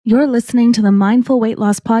You're listening to the Mindful Weight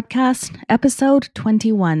Loss Podcast, episode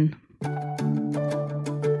 21.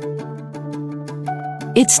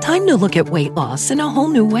 It's time to look at weight loss in a whole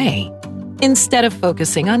new way. Instead of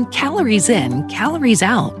focusing on calories in, calories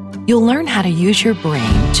out, you'll learn how to use your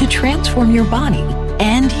brain to transform your body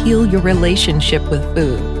and heal your relationship with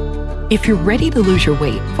food. If you're ready to lose your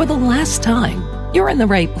weight for the last time, you're in the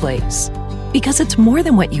right place. Because it's more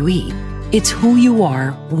than what you eat. It's who you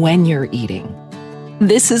are when you're eating.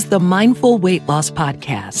 This is the Mindful Weight Loss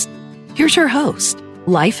Podcast. Here's your host,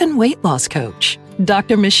 life and weight loss coach,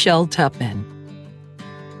 Dr. Michelle Tupman.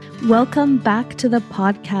 Welcome back to the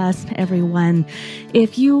podcast, everyone.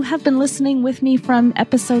 If you have been listening with me from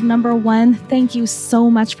episode number 1, thank you so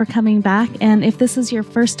much for coming back. And if this is your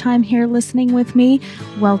first time here listening with me,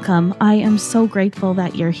 welcome. I am so grateful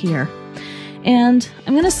that you're here. And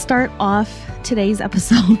I'm going to start off today's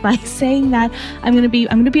episode by saying that I'm going to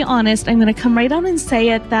be honest. I'm going to come right out and say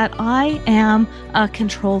it that I am a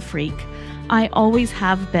control freak. I always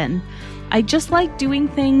have been. I just like doing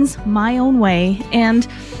things my own way. And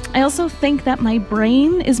I also think that my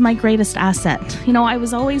brain is my greatest asset. You know, I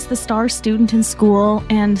was always the star student in school,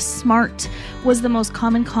 and smart was the most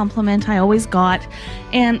common compliment I always got.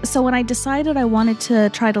 And so when I decided I wanted to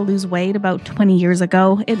try to lose weight about 20 years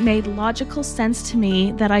ago, it made logical sense to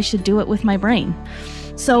me that I should do it with my brain.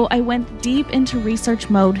 So I went deep into research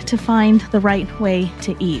mode to find the right way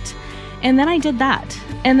to eat. And then I did that.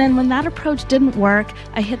 And then when that approach didn't work,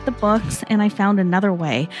 I hit the books and I found another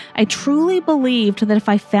way. I truly believed that if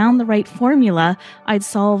I found the right formula, I'd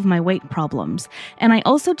solve my weight problems. And I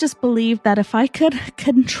also just believed that if I could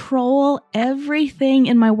control everything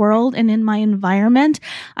in my world and in my environment,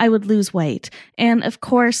 I would lose weight. And of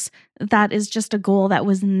course, that is just a goal that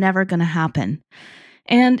was never going to happen.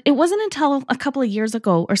 And it wasn't until a couple of years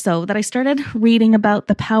ago or so that I started reading about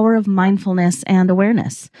the power of mindfulness and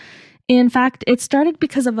awareness. In fact, it started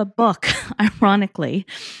because of a book, ironically.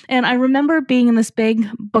 And I remember being in this big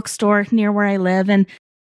bookstore near where I live and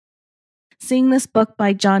seeing this book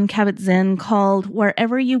by Jon Kabat-Zinn called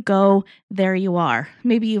Wherever You Go, There You Are.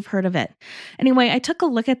 Maybe you've heard of it. Anyway, I took a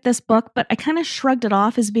look at this book, but I kind of shrugged it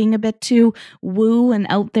off as being a bit too woo and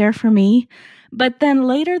out there for me. But then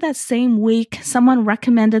later that same week, someone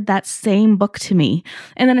recommended that same book to me.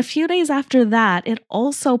 And then a few days after that, it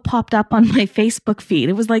also popped up on my Facebook feed.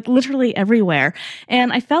 It was like literally everywhere.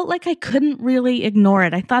 And I felt like I couldn't really ignore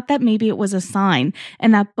it. I thought that maybe it was a sign.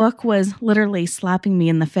 And that book was literally slapping me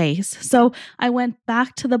in the face. So I went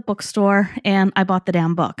back to the bookstore and I bought the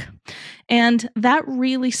damn book. And that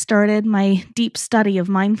really started my deep study of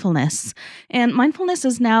mindfulness. And mindfulness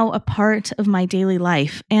is now a part of my daily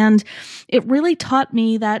life. And it really taught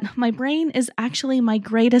me that my brain is actually my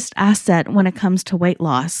greatest asset when it comes to weight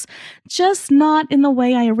loss. Just not in the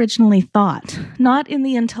way I originally thought, not in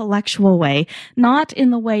the intellectual way, not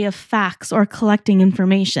in the way of facts or collecting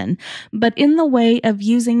information, but in the way of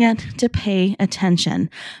using it to pay attention,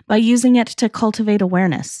 by using it to cultivate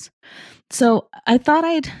awareness. So I thought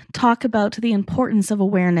I'd talk about the importance of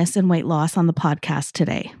awareness in weight loss on the podcast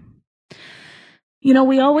today. You know,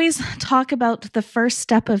 we always talk about the first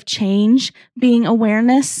step of change being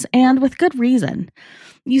awareness, and with good reason.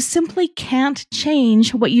 You simply can't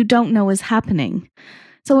change what you don't know is happening.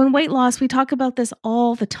 So in weight loss, we talk about this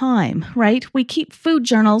all the time, right? We keep food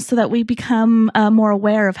journals so that we become more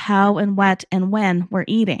aware of how and what and when we're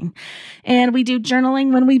eating. And we do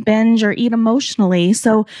journaling when we binge or eat emotionally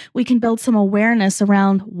so we can build some awareness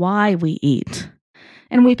around why we eat.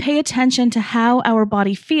 And we pay attention to how our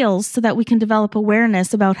body feels so that we can develop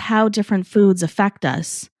awareness about how different foods affect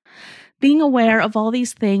us. Being aware of all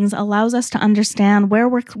these things allows us to understand where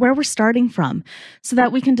we're starting from so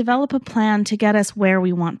that we can develop a plan to get us where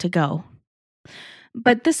we want to go.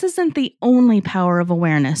 But this isn't the only power of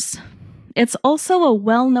awareness. It's also a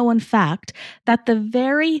well-known fact that the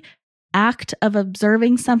very act of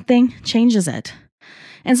observing something changes it.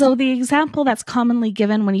 And so the example that's commonly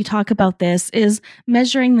given when you talk about this is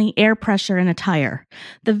measuring the air pressure in a tire.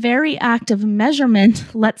 The very act of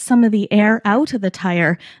measurement lets some of the air out of the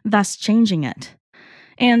tire, thus changing it.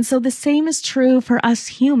 And so the same is true for us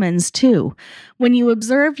humans too. When you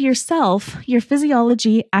observe yourself, your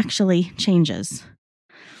physiology actually changes.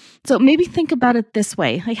 So maybe think about it this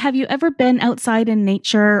way. Like, have you ever been outside in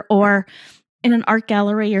nature or in an art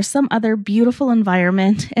gallery or some other beautiful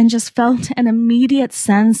environment and just felt an immediate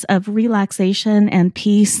sense of relaxation and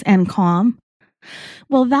peace and calm?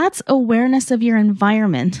 Well, that's awareness of your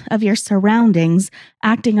environment, of your surroundings,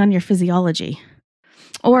 acting on your physiology.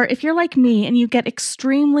 Or if you're like me and you get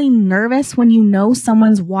extremely nervous when you know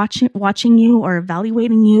someone's watching you or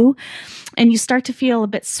evaluating you, and you start to feel a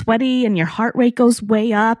bit sweaty and your heart rate goes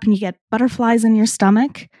way up and you get butterflies in your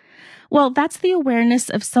stomach, well, that's the awareness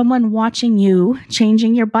of someone watching you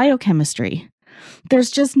changing your biochemistry.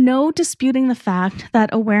 There's just no disputing the fact that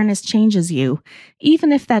awareness changes you,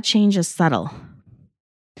 even if that change is subtle.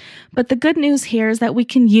 But the good news here is that we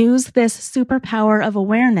can use this superpower of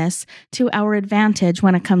awareness to our advantage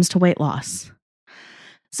when it comes to weight loss.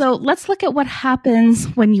 So let's look at what happens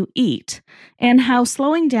when you eat and how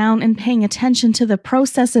slowing down and paying attention to the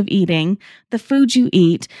process of eating, the food you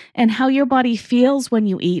eat, and how your body feels when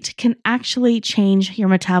you eat can actually change your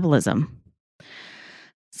metabolism.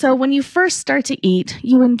 So when you first start to eat,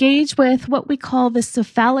 you engage with what we call the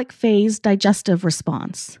cephalic phase digestive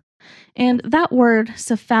response. And that word,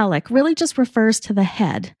 cephalic, really just refers to the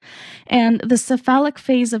head. And the cephalic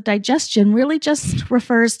phase of digestion really just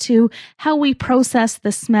refers to how we process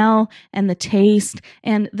the smell and the taste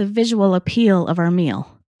and the visual appeal of our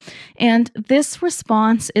meal. And this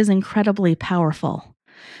response is incredibly powerful,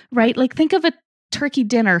 right? Like think of a turkey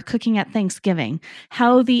dinner cooking at Thanksgiving,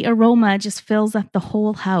 how the aroma just fills up the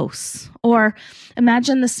whole house. Or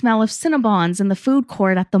imagine the smell of Cinnabons in the food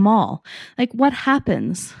court at the mall. Like what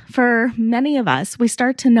happens? For many of us, we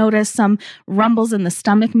start to notice some rumbles in the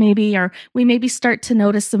stomach maybe, or we maybe start to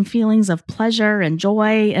notice some feelings of pleasure and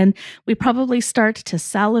joy, and we probably start to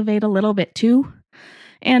salivate a little bit too.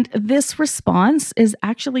 And this response is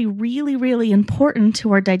actually really, really important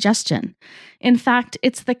to our digestion. In fact,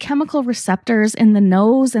 it's the chemical receptors in the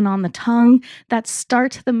nose and on the tongue that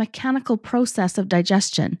start the mechanical process of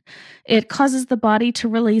digestion. It causes the body to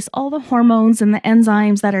release all the hormones and the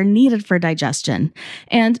enzymes that are needed for digestion.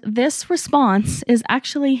 And this response is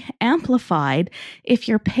actually amplified if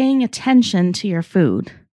you're paying attention to your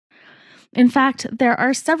food. In fact, there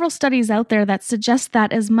are several studies out there that suggest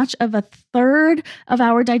that as much of a third of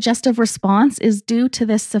our digestive response is due to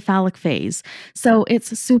this cephalic phase. So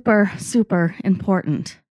it's super, super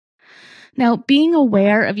important. Now, being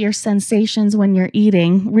aware of your sensations when you're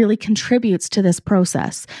eating really contributes to this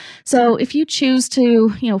process. So if you choose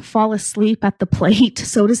to, fall asleep at the plate,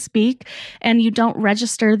 so to speak, and you don't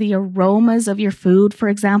register the aromas of your food, for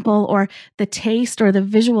example, or the taste or the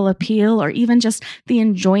visual appeal, or even just the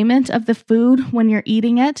enjoyment of the food when you're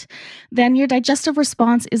eating it, then your digestive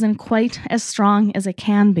response isn't quite as strong as it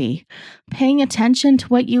can be. Paying attention to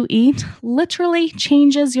what you eat literally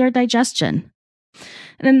changes your digestion.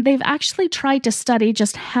 And they've actually tried to study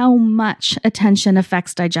just how much attention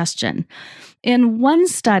affects digestion. In one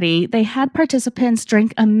study, they had participants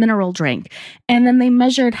drink a mineral drink, and then they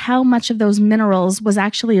measured how much of those minerals was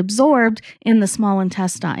actually absorbed in the small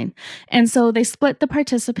intestine. And so they split the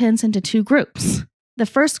participants into two groups. The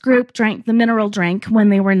first group drank the mineral drink when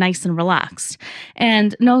they were nice and relaxed.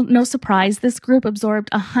 And no surprise, this group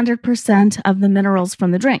absorbed 100% of the minerals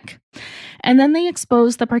from the drink. And then they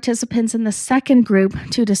exposed the participants in the second group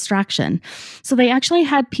to distraction. So they actually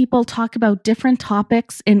had people talk about different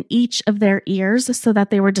topics in each of their ears so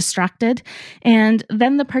that they were distracted. And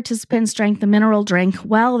then the participants drank the mineral drink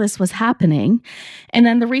while this was happening. And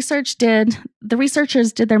then the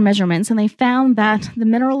researchers did their measurements, and they found that the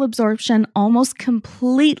mineral absorption almost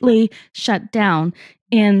completely shut down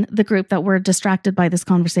in the group that were distracted by this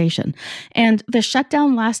conversation. And the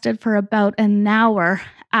shutdown lasted for about an hour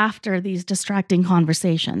after these distracting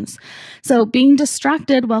conversations. So being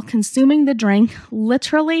distracted while consuming the drink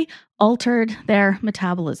literally altered their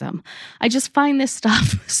metabolism. I just find this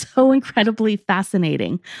stuff so incredibly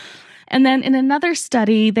fascinating. And then in another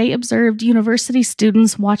study, they observed university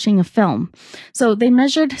students watching a film. So they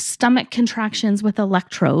measured stomach contractions with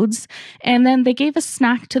electrodes, and then they gave a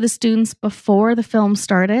snack to the students before the film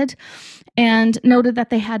started and noted that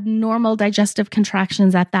they had normal digestive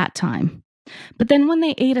contractions at that time. But then when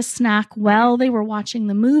they ate a snack while they were watching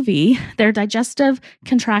the movie, their digestive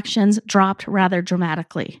contractions dropped rather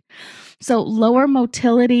dramatically. So lower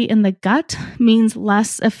motility in the gut means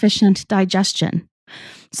less efficient digestion.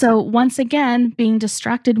 So once again, being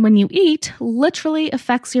distracted when you eat literally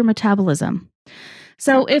affects your metabolism.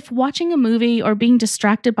 So if watching a movie or being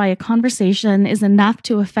distracted by a conversation is enough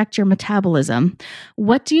to affect your metabolism,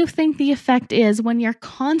 what do you think the effect is when you're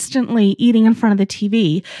constantly eating in front of the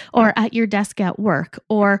TV or at your desk at work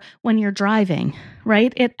or when you're driving,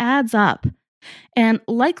 right? It adds up. And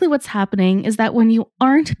likely what's happening is that when you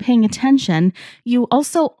aren't paying attention, you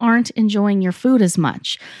also aren't enjoying your food as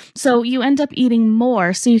much. So you end up eating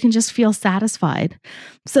more so you can just feel satisfied.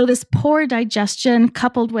 So this poor digestion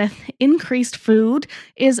coupled with increased food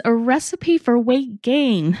is a recipe for weight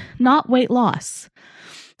gain, not weight loss.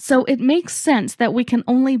 So it makes sense that we can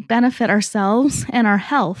only benefit ourselves and our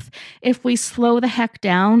health if we slow the heck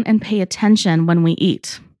down and pay attention when we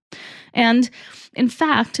eat. And in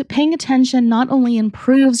fact, paying attention not only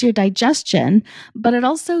improves your digestion, but it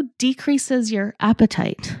also decreases your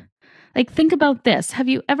appetite. Like, think about this. Have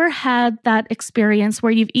you ever had that experience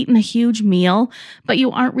where you've eaten a huge meal, but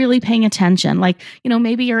you aren't really paying attention? Like,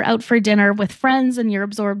 maybe you're out for dinner with friends and you're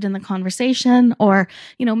absorbed in the conversation, or,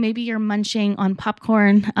 maybe you're munching on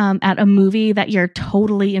popcorn at a movie that you're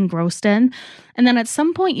totally engrossed in. And then at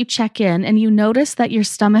some point you check in and you notice that your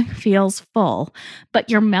stomach feels full, but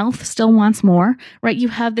your mouth still wants more, right? You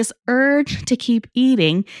have this urge to keep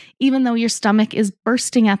eating, even though your stomach is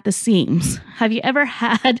bursting at the seams. Have you ever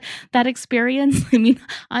had that experience? I mean,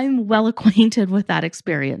 I'm well acquainted with that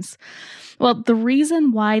experience. Well, the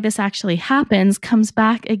reason why this actually happens comes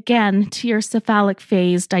back again to your cephalic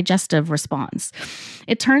phase digestive response.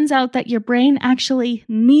 It turns out that your brain actually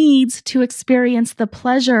needs to experience the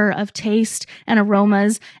pleasure of taste and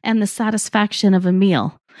aromas and the satisfaction of a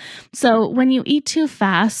meal. So when you eat too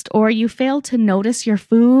fast or you fail to notice your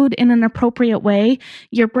food in an appropriate way,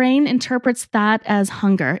 your brain interprets that as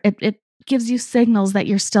hunger. It gives you signals that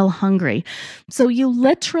you're still hungry. So you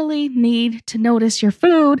literally need to notice your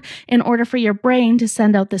food in order for your brain to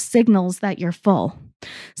send out the signals that you're full.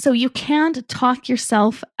 So you can't talk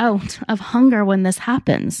yourself out of hunger when this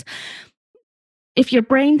happens. If your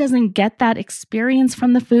brain doesn't get that experience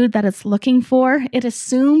from the food that it's looking for, it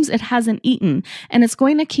assumes it hasn't eaten, and it's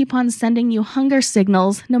going to keep on sending you hunger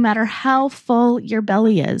signals no matter how full your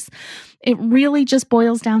belly is. It really just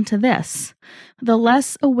boils down to this. The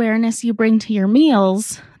less awareness you bring to your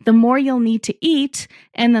meals, the more you'll need to eat,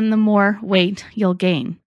 and then the more weight you'll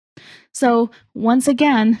gain. So once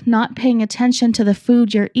again, not paying attention to the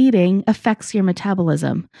food you're eating affects your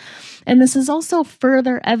metabolism. And this is also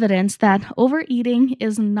further evidence that overeating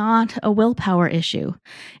is not a willpower issue.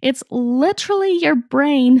 It's literally your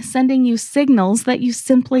brain sending you signals that you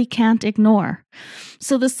simply can't ignore.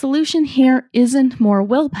 So the solution here isn't more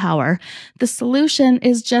willpower. The solution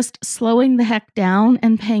is just slowing the heck down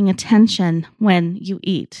and paying attention when you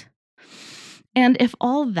eat. And if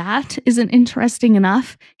all that isn't interesting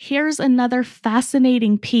enough, here's another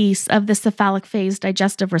fascinating piece of the cephalic phase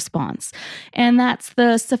digestive response, and that's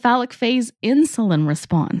the cephalic phase insulin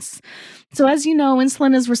response. So as you know,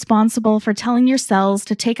 insulin is responsible for telling your cells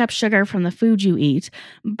to take up sugar from the food you eat,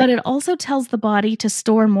 but it also tells the body to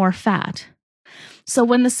store more fat. So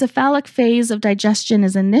when the cephalic phase of digestion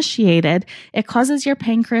is initiated, it causes your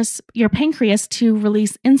pancreas to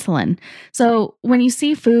release insulin. So when you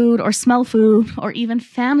see food or smell food or even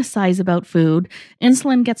fantasize about food,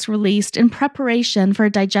 insulin gets released in preparation for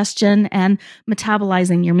digestion and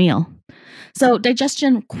metabolizing your meal. So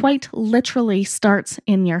digestion quite literally starts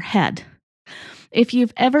in your head. If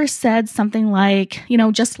you've ever said something like,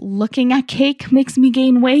 just looking at cake makes me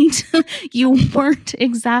gain weight, you weren't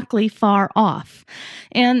exactly far off.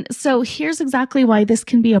 And so here's exactly why this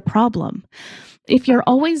can be a problem. If you're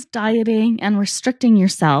always dieting and restricting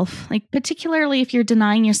yourself, like particularly if you're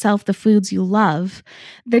denying yourself the foods you love,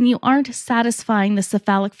 then you aren't satisfying the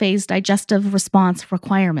cephalic phase digestive response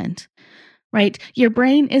requirement. Right? Your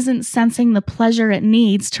brain isn't sensing the pleasure it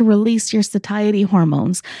needs to release your satiety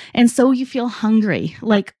hormones. And so you feel hungry,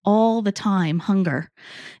 like all the time, hunger.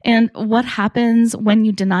 And what happens when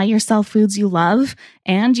you deny yourself foods you love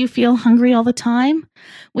and you feel hungry all the time?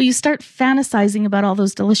 Well, you start fantasizing about all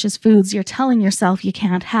those delicious foods you're telling yourself you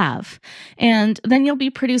can't have. And then you'll be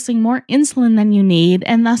producing more insulin than you need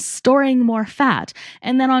and thus storing more fat.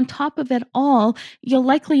 And then on top of it all, you'll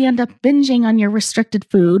likely end up binging on your restricted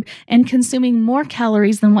food and consuming more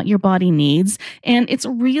calories than what your body needs. And it's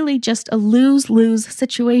really just a lose-lose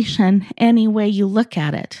situation any way you look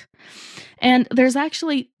at it. And there's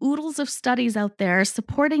actually oodles of studies out there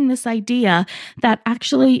supporting this idea that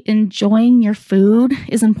actually enjoying your food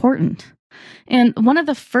is important. And one of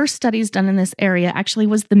the first studies done in this area actually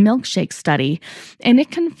was the milkshake study, and it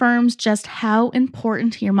confirms just how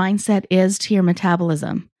important your mindset is to your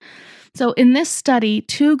metabolism. So in this study,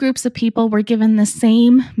 2 groups of people were given the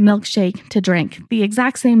same milkshake to drink, the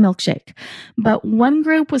exact same milkshake. But one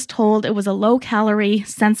group was told it was a low-calorie,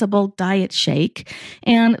 sensible diet shake,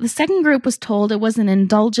 and the second group was told it was an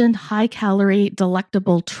indulgent, high-calorie,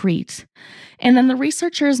 delectable treat. And then the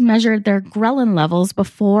researchers measured their ghrelin levels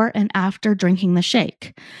before and after drinking the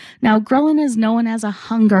shake. Now, ghrelin is known as a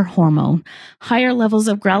hunger hormone. Higher levels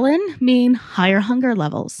of ghrelin mean higher hunger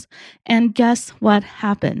levels. And guess what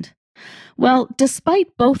happened? Well,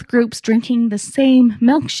 despite both groups drinking the same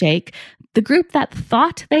milkshake, the group that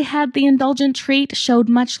thought they had the indulgent treat showed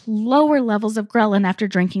much lower levels of ghrelin after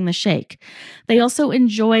drinking the shake. They also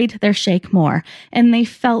enjoyed their shake more, and they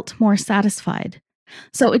felt more satisfied.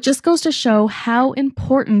 So it just goes to show how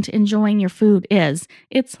important enjoying your food is.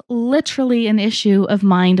 It's literally an issue of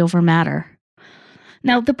mind over matter.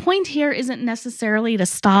 Now, the point here isn't necessarily to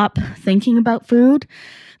stop thinking about food.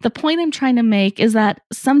 The point I'm trying to make is that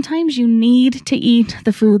sometimes you need to eat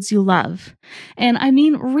the foods you love. And I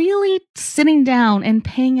mean really sitting down and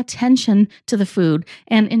paying attention to the food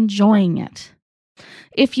and enjoying it.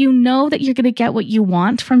 If you know that you're going to get what you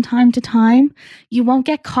want from time to time, you won't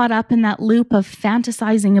get caught up in that loop of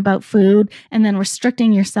fantasizing about food and then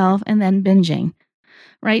restricting yourself and then binging.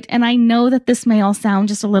 Right? And I know that this may all sound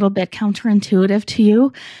just a little bit counterintuitive to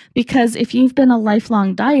you, because if you've been a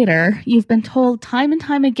lifelong dieter, you've been told time and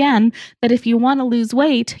time again that if you want to lose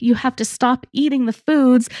weight, you have to stop eating the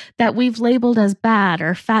foods that we've labeled as bad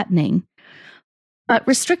or fattening. But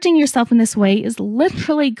restricting yourself in this way is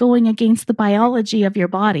literally going against the biology of your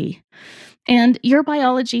body. And your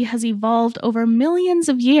biology has evolved over millions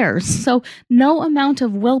of years, so no amount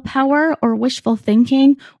of willpower or wishful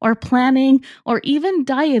thinking or planning or even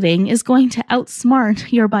dieting is going to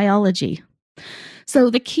outsmart your biology. So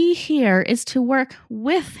the key here is to work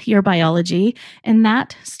with your biology, and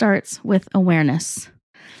that starts with awareness.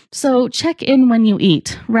 So check in when you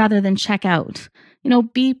eat rather than check out.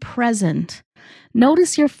 Be present.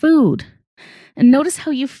 Notice your food and notice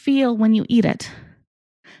how you feel when you eat it.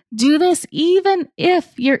 Do this even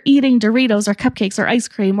if you're eating Doritos or cupcakes or ice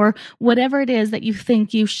cream or whatever it is that you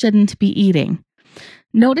think you shouldn't be eating.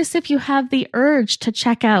 Notice if you have the urge to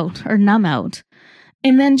check out or numb out.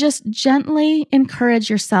 And then just gently encourage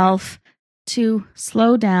yourself to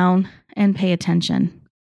slow down and pay attention.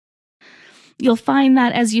 You'll find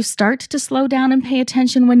that as you start to slow down and pay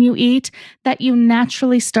attention when you eat, that you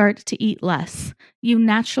naturally start to eat less. You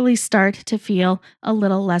naturally start to feel a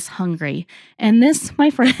little less hungry. And this,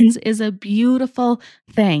 my friends, is a beautiful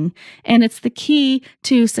thing. And it's the key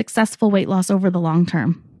to successful weight loss over the long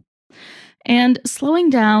term. And slowing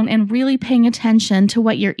down and really paying attention to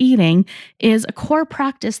what you're eating is a core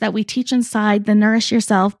practice that we teach inside the Nourish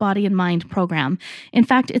Yourself Body and Mind program. In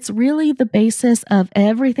fact, it's really the basis of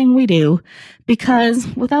everything we do, because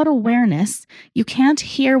without awareness, you can't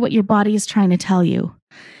hear what your body is trying to tell you.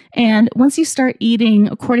 And once you start eating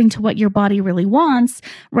according to what your body really wants,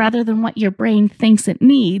 rather than what your brain thinks it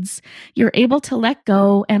needs, you're able to let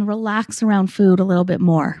go and relax around food a little bit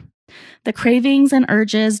more. The cravings and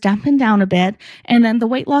urges dampen down a bit, and then the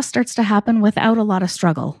weight loss starts to happen without a lot of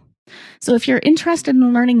struggle. So if you're interested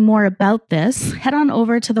in learning more about this, head on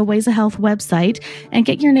over to the Ways of Health website and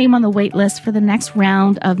get your name on the wait list for the next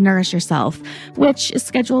round of Nourish Yourself, which is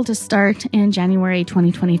scheduled to start in January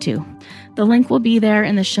 2022. The link will be there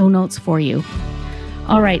in the show notes for you.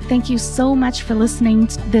 All right, thank you so much for listening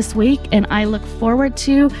this week, and I look forward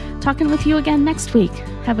to talking with you again next week.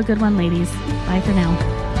 Have a good one, ladies. Bye for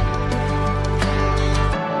now.